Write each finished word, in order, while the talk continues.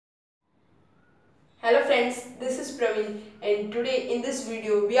Hello friends, this is Praveen and today in this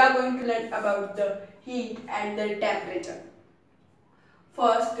video we are going to learn about the heat and the temperature.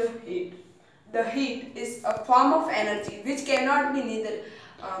 First, heat. The heat is a form of energy which cannot be neither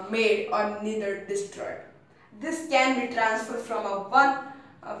made or neither destroyed. This can be transferred from one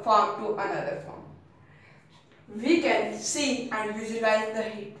form to another form. We can see and visualize the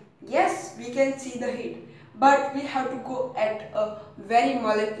heat. Yes, we can see the heat, but we have to go at a very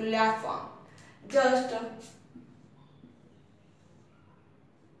molecular form. Just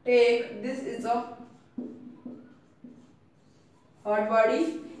take this is a hot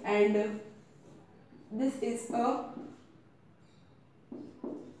body and this is a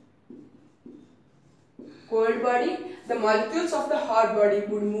cold body. The molecules of the hot body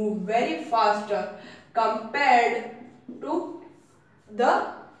would move very faster compared to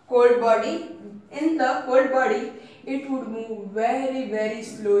the cold body. In the cold body, it would move very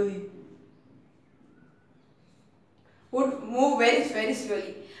slowly. Would move very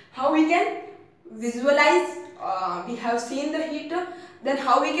slowly. How we can visualize? We have seen the heat. Then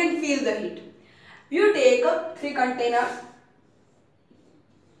how we can feel the heat? You take 3 containers.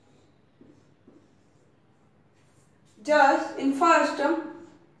 Just in first,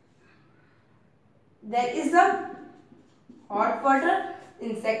 there is a hot water.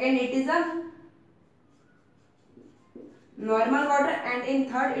 In second, it is a normal water, and in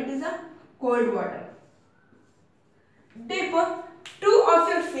third, it is a cold water. Dip 2 of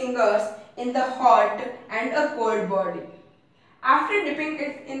your fingers in the hot and a cold body. After dipping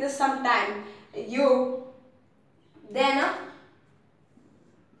it in some time, you then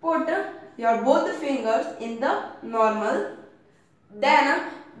put your both fingers in the normal. Then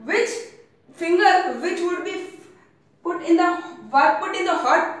which finger which would be put in the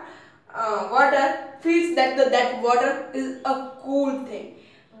hot water feels that that water is a cool thing,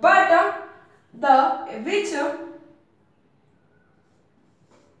 but the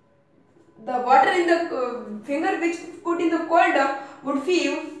water in the finger which put in the cold would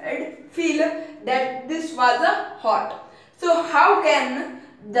feel that this was a hot. So how can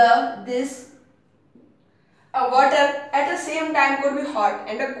this water at the same time could be hot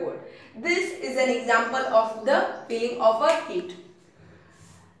and a cold? This is an example of the feeling of a heat.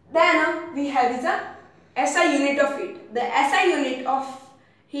 Then we have is a SI unit of heat. The SI unit of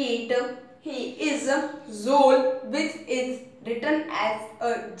heat is Joule, which is written as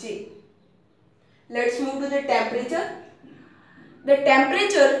a J. Let's move to the temperature. The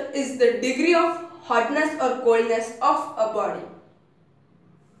temperature is the degree of hotness or coldness of a body.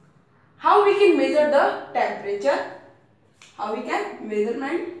 How we can measure the temperature? How we can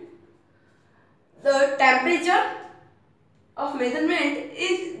measurement? The temperature of measurement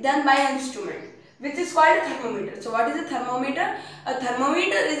is done by an instrument which is called a thermometer. So what is a thermometer? A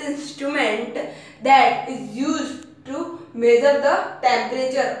thermometer is an instrument that is used to measure the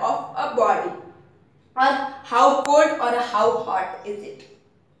temperature of a body, or how cold or how hot is it.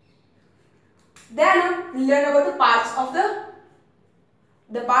 Then we learn about the parts of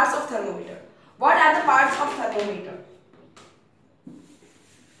the parts of thermometer. What are the parts of thermometer?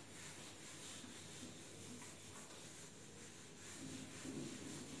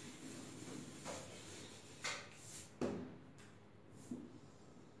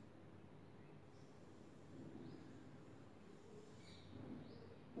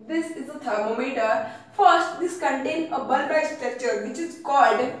 This is a thermometer. First, this contains a bulb-like structure which is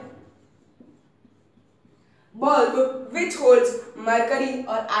called bulb, which holds mercury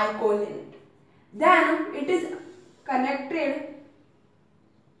or alcohol in it. Then it is connected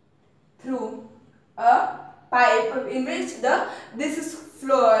through a pipe in which the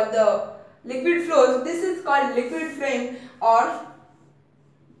liquid flows. This is called liquid flowing or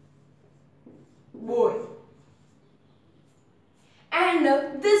bore. And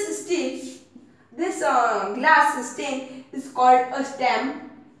this glass stem is called a stem,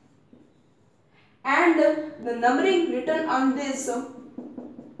 and the numbering written on this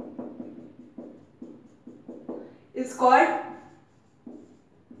is called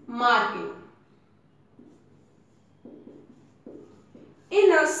marking.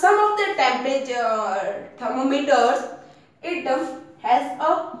 In some of the temperature thermometers, it has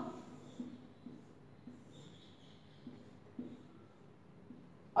a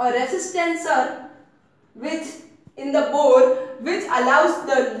resistor which in the bore, which allows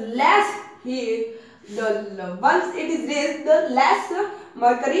the less heat, once it is raised, the less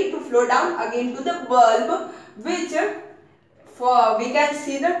mercury to flow down again to the bulb, which we can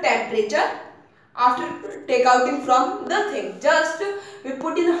see the temperature after take outing from the thing. Just we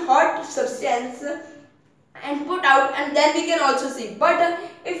put in hot substance and put out, and then we can also see. But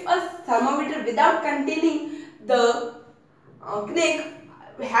if a thermometer without containing the knick,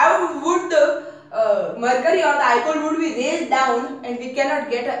 how would the mercury or the alcohol would be raised down, and we cannot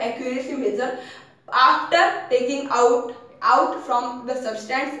get an accuracy measure after taking out from the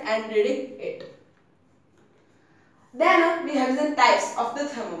substance and reading it. Then we have the types of the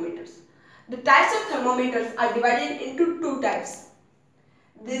thermometers. The types of thermometers are divided into two types.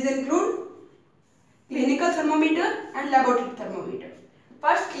 These include clinical thermometer and laboratory thermometer.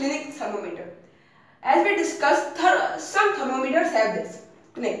 First, clinical thermometer. As we discussed, some thermometers have this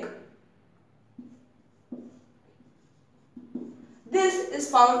knick. This is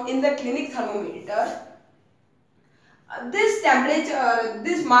found in the clinic thermometer. This temperature,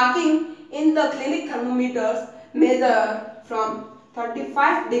 this marking in the clinic thermometers measure from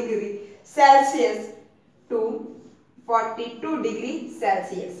 35 degrees Celsius to 42 degrees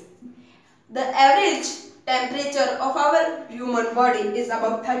Celsius. The average temperature of our human body is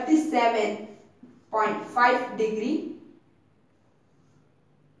about 37.5 degrees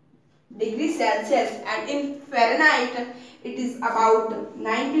Celsius, and in Fahrenheit it is about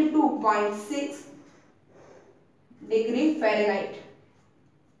 92.6 degrees Fahrenheit.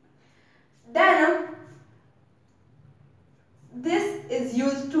 Then this is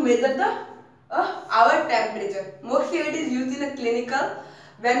used to measure the our temperature. Mostly it is used in a clinical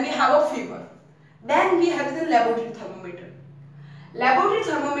when we have a fever. Then we have the laboratory thermometer. Laboratory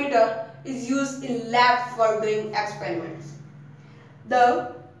thermometer is used in lab for doing experiments.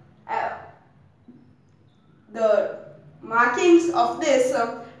 The markings of this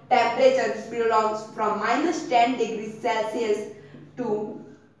temperature belongs from -10 degrees Celsius to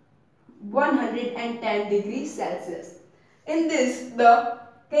 110 degrees Celsius. In this, the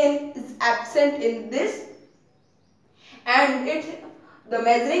pen is absent in this, and the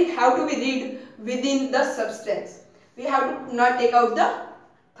measuring have to be read within the substance. We have to not take out the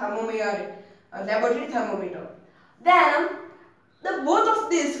thermometer, laboratory thermometer. Then both of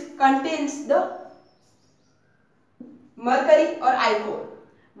these contains the mercury or alcohol.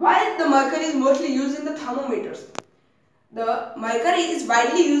 While the mercury is mostly used in the thermometers, the mercury is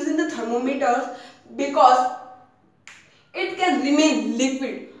widely used in the thermometers because it can remain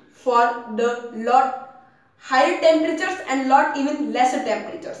liquid for the lot higher temperatures and lot even lesser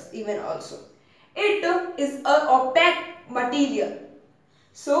temperatures even also. It is a opaque material,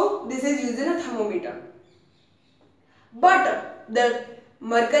 so this is used in a thermometer. But the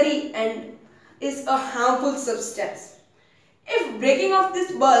mercury is a harmful substance. If breaking of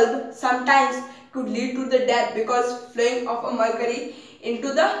this bulb sometimes could lead to the death, because flowing of a mercury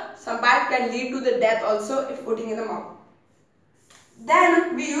into some part can lead to the death also if putting in the mouth.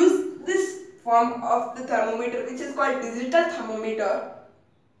 Then we use this form of the thermometer, which is called digital thermometer.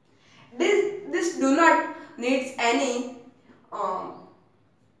 This do not needs any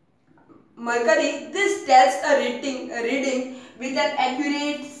mercury. This tells a reading with an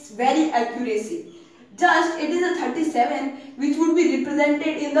very accuracy. Just it is a 37 which would be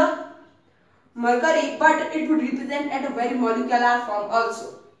represented in the mercury, but it would represent at a very molecular form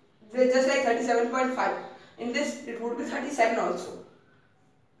also. Just like 37.5. In this it would be 37 also.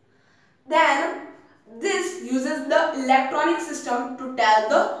 Then this uses the electronic system to tell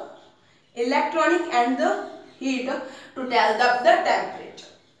the electronic and the heat to tell the temperature.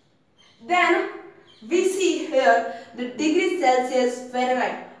 Then we see here the degrees Celsius,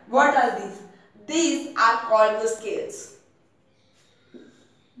 Fahrenheit. What are these? These are called the scales.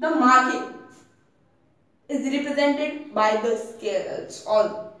 The marking is represented by the scales.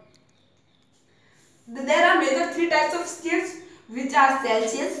 There are major three types of scales, which are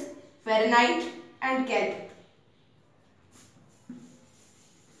Celsius, Fahrenheit and Kelvin.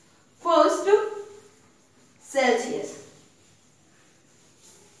 First, Celsius.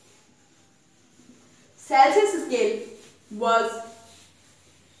 Celsius scale was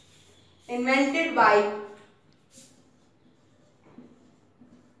invented by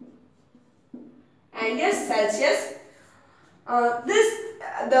Celsius.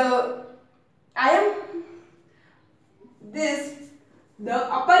 The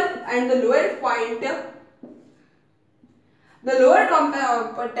upper and the lower point, the lower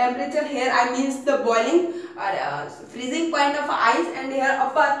temperature here I means the boiling or freezing point of ice, and here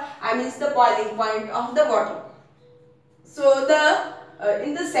upper I means the boiling point of the water. So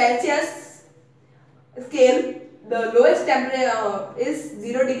in the Celsius scale, the lowest temperature is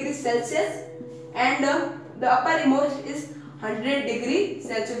 0 degrees Celsius, and the uppermost is 100 degrees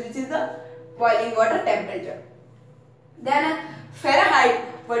Celsius, which is the boiling water temperature. Then Fahrenheit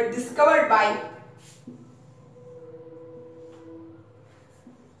was discovered by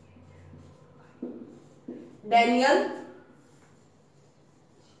Daniel,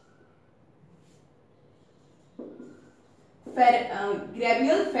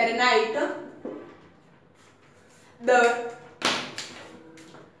 Gabriel Fahrenheit. The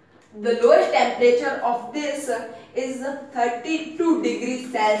lowest temperature of this is 32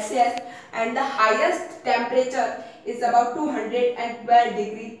 degrees Celsius and the highest temperature is about 212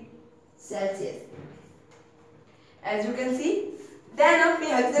 degrees Celsius. As you can see, then we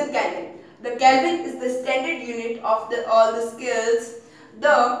have the Kelvin. The Kelvin is the standard unit of all the scales.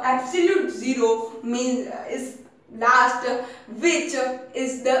 The absolute zero means is last, which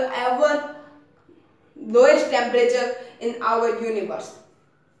is the ever lowest temperature in our universe.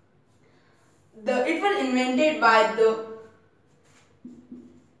 It was invented by the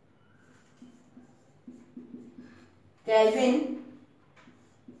Kelvin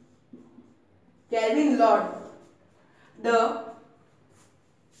Lord. The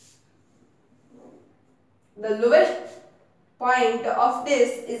lowest point of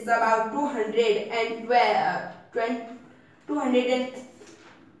this is about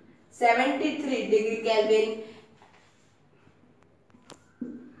 273 degree Kelvin,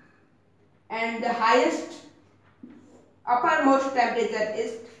 and the highest uppermost temperature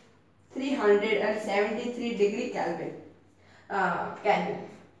is 373 degree Kelvin.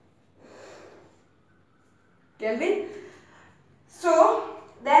 So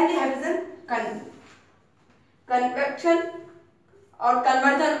then we have the convection or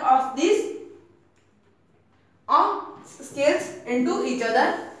conversion of these scales into each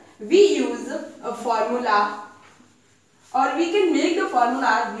other. We use a formula, or we can make the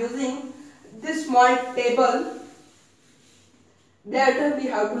formula using this small table that we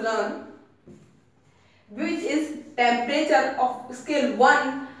have to learn, which is temperature of scale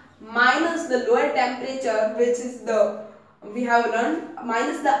 1 minus the lower temperature, which is the we have learned,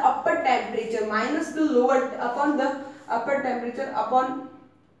 minus the upper temperature minus the lower upon the upper temperature upon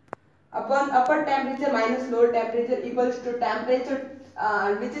upper temperature minus lower temperature equals to temperature,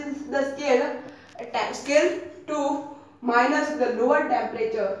 which is the scale 2 minus the lower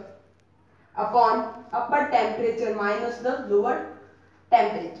temperature upon upper temperature minus the lower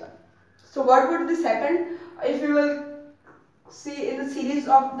temperature. So what would this happen if you will see in the series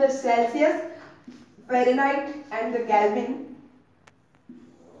of the Celsius, Fahrenheit and the Kelvin?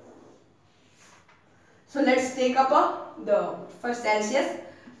 So let's take up the first Celsius.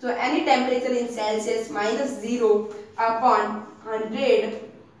 So any temperature in Celsius minus 0 upon 100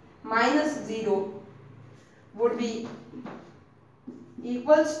 minus 0 would be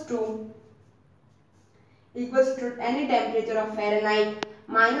equals to any temperature of Fahrenheit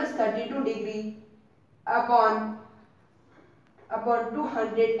minus 32 degree upon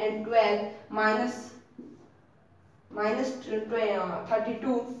 212 minus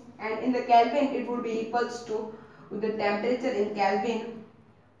 32, and in the Kelvin it would be equals to the temperature in Kelvin,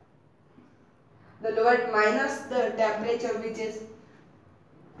 the lower minus the temperature, which is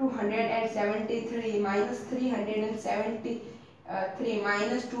 273 minus 373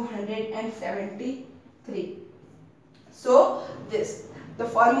 minus 273. So this the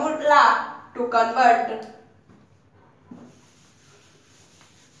formula to convert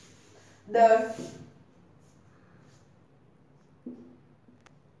the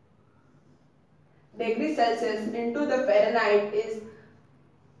degree Celsius into the Fahrenheit is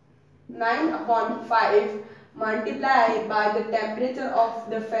 9 upon 5 multiplied by the temperature of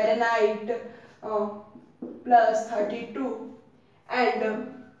the Fahrenheit plus 32, and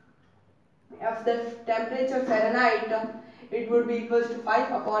of the temperature Fahrenheit it would be equals to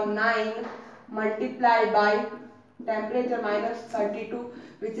 5 upon 9 multiplied by temperature minus 32,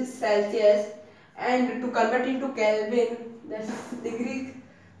 which is Celsius, and to convert into Kelvin, that's degree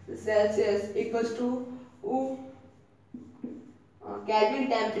Celsius equals to Kelvin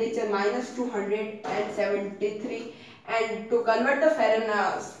temperature minus 273, and to convert the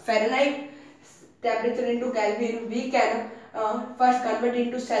Fahrenheit temperature into Kelvin, we can first convert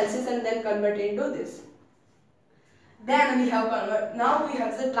into Celsius and then convert into this. Then we have now we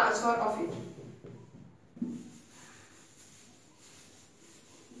have the transfer of heat.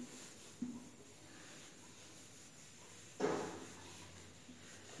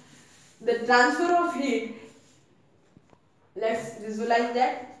 The transfer of heat, let's visualize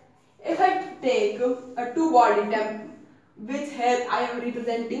that. If I take a two body temp, which here I am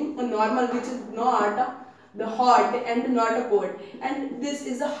representing a normal, which is not the hot and not a cold, and this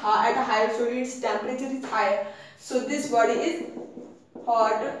is at a higher, so its temperature is higher. So this body is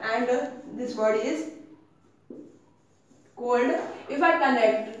hot and this body is cold. If I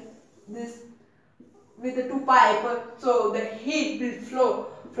connect this with the two pipe, so the heat will flow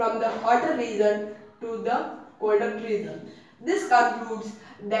from the hotter region to the colder region. This concludes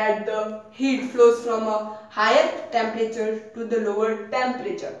that the heat flows from a higher temperature to the lower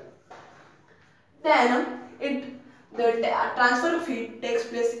temperature. Then the transfer of heat takes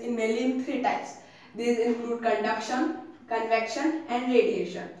place mainly in three types. These include conduction, convection and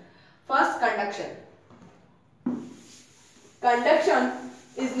radiation. First, conduction. Conduction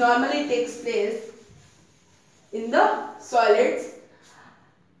is normally takes place in the solids.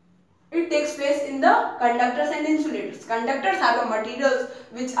 It takes place in the conductors and insulators. Conductors are the materials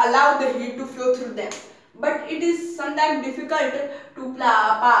which allow the heat to flow through them. But it is sometimes difficult to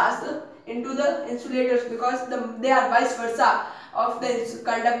pass into the insulators because they are vice versa of the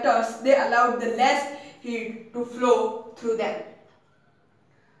conductors. They allow the less heat to flow through them.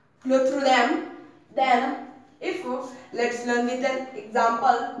 Then if let's learn with an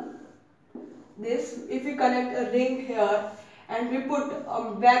example. This, if we connect a ring here and we put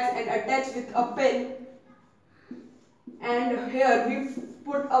a wax and attach with a pin, and here we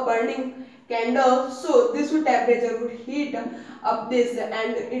put a burning candle, so this temperature would heat up this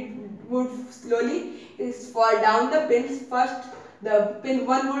and it would slowly fall down the pins. First the pin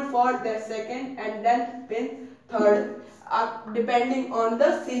 1 would fall, the second, and then pin 3rd, depending on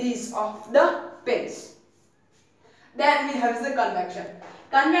the series of the pins. Then we have the convection.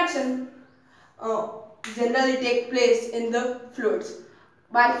 Convection generally take place in the fluids.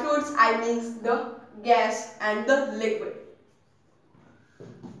 By fluids I mean the gas and the liquid.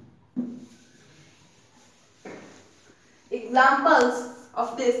 Examples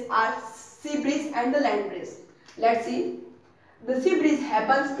of this are sea breeze and the land breeze. Let's see. The sea breeze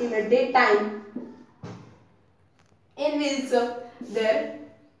happens in a daytime, in which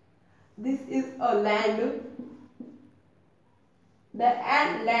this is a land,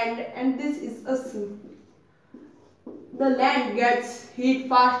 and this is a sea. The land gets heat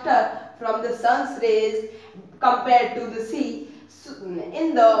faster from the sun's rays compared to the sea. So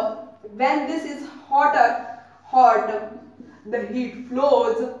when this is hot, the heat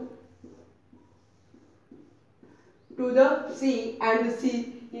flows to the sea, and the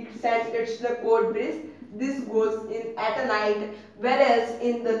sea it sends its the cold breeze. This goes in at a night, whereas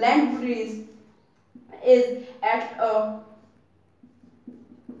in the land breeze is at a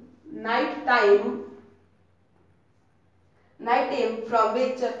night time, from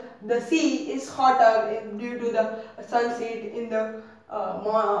which the sea is hotter due to the sun's heat in the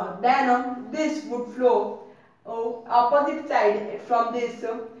then this would flow opposite side from this.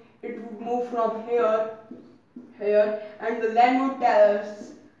 It would move from here, and the land would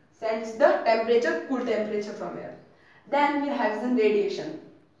sends the cool temperature from here. Then we have some radiation.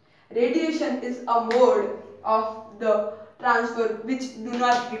 Radiation is a mode of the transfer which do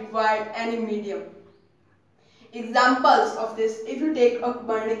not require any medium. Examples of this: if you take a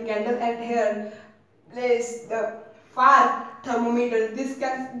burning candle and here place the fire thermometer, this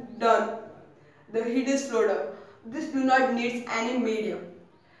can done. The heat is flowed up. This do not need any medium.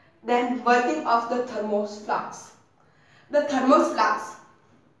 Then working of the thermos flask. The thermos flask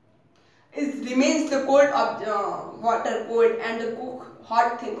remains the cold water cold and the cook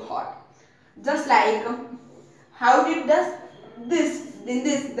hot thing hot. Just like how did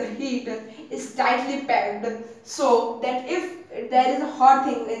the heat is tightly packed, so that if there is a hot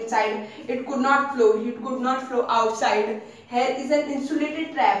thing inside, it could not flow, heat could not flow outside. Here is an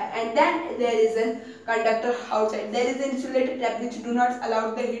insulated trap, and then there is a conductor outside. There is an insulated trap which do not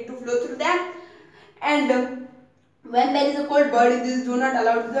allow the heat to flow through them, and when there is a cold body, this do not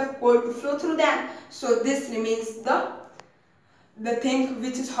allow the cold to flow through them. So this remains the thing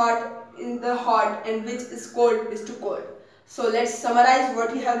which is hot in the hot and which is cold is to cold. So let's summarize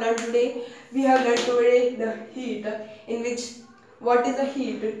what we have learned today. We have learned today the heat, in which what is the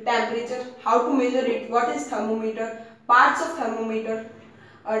heat, temperature, how to measure it, what is thermometer, parts of thermometer,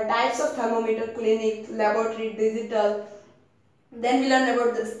 types of thermometer, clinic, laboratory, digital. Then we learn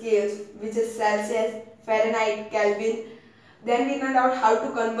about the scales, which is Celsius, Fahrenheit, Kelvin. Then we learned out how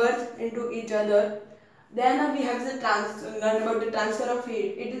to convert into each other. Then we have learn about the transfer of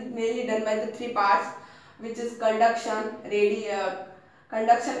heat. It is mainly done by the three parts, which is conduction,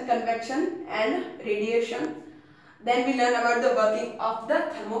 convection and radiation. Then we learn about the working of the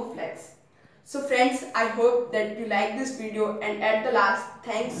thermoflex. So friends, I hope that you like this video, and at the last,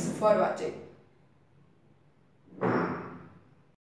 thanks for watching.